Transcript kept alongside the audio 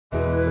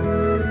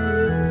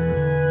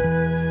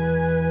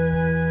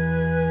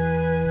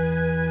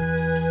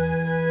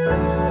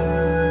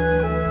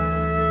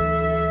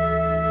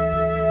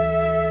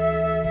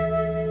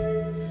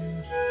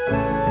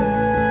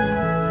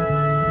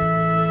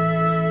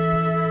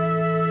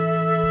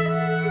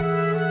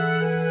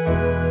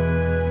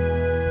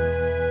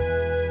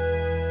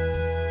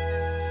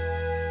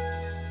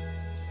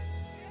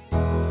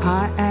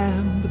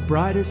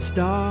brightest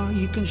star.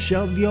 You can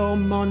shove your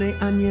money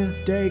and your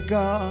day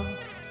go.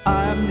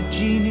 I am the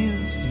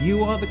genius,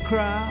 you are the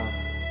crowd.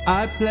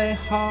 I play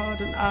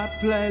hard and I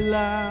play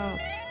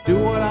loud. Do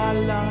what I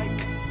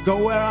like,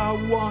 go where I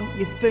want.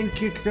 You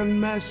think you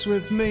can mess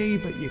with me,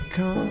 but you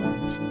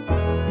can't.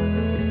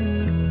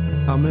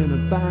 I'm in a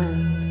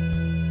band.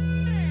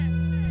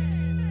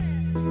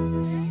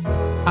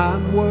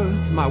 I'm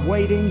worth my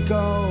weight in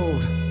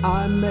gold.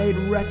 I made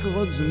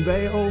records and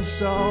they all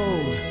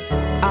sold.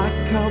 I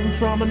come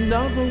from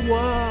another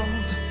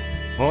world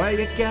where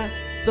you get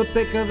the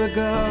pick of the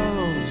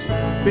girls.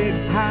 Big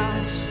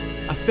house,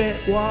 a fit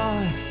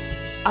wife.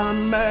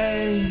 I'm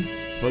made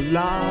for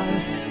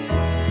life.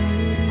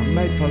 I'm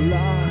made for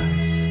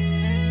life.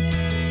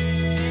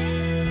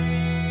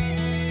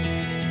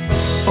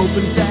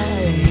 Open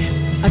day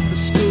at the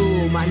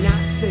school. My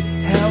Nazi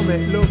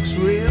helmet looks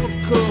real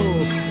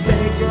cool.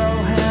 Day-glow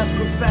hair,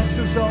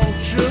 professors all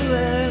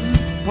drooling.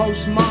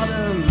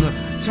 Postmodern,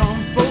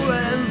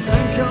 tomfooling.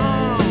 Think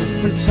on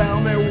and tell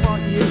me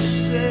what you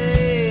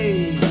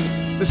see.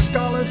 The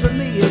scholars and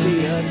the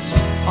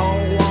idiots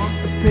all want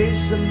a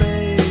piece of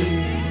me.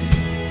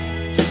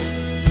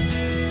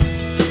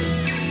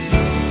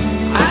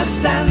 I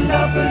stand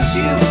up as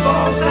you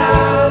fall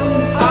down.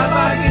 I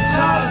buy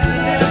guitars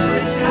in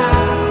every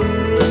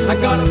town. I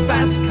got a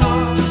fast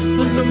car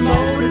and a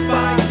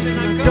motorbike, and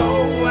I go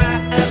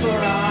wherever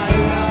I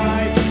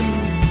like.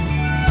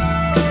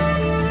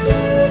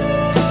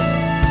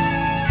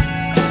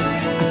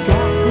 I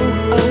got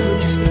pulled over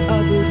just the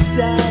other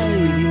day.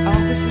 The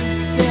officer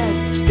said,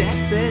 step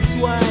this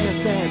way. I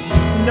said,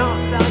 not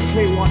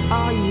likely, what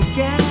are you,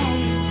 gay?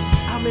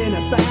 I'm in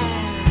a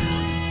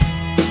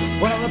band.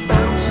 Well, the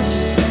bouncer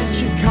said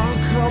you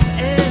can't come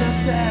in. I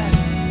said,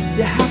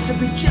 you have to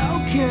be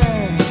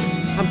joking.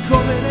 I'm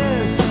coming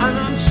in and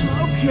I'm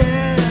smoking,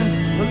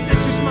 and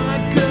this is my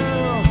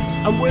girl,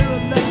 and we're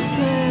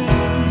eloping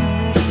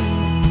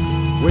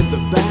with the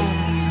band.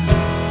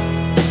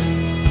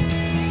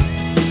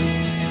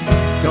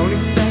 Don't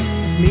expect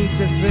me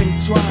to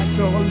think twice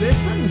or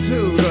listen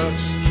to the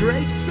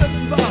straight's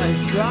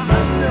advice. I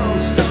know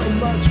so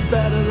much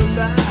better than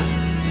that.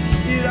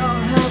 You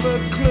don't have a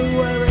clue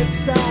where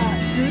it's at,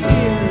 do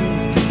you?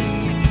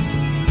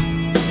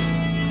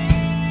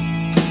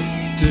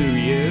 Do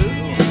you?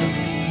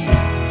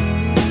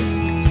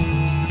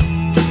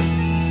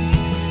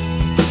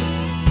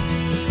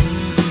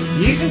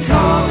 You can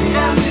call the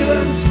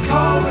ambulance,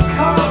 call the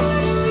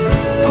cops,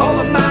 call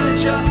the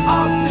manager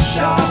of the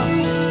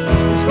shops.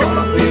 It's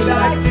gonna be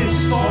like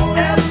this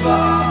forever.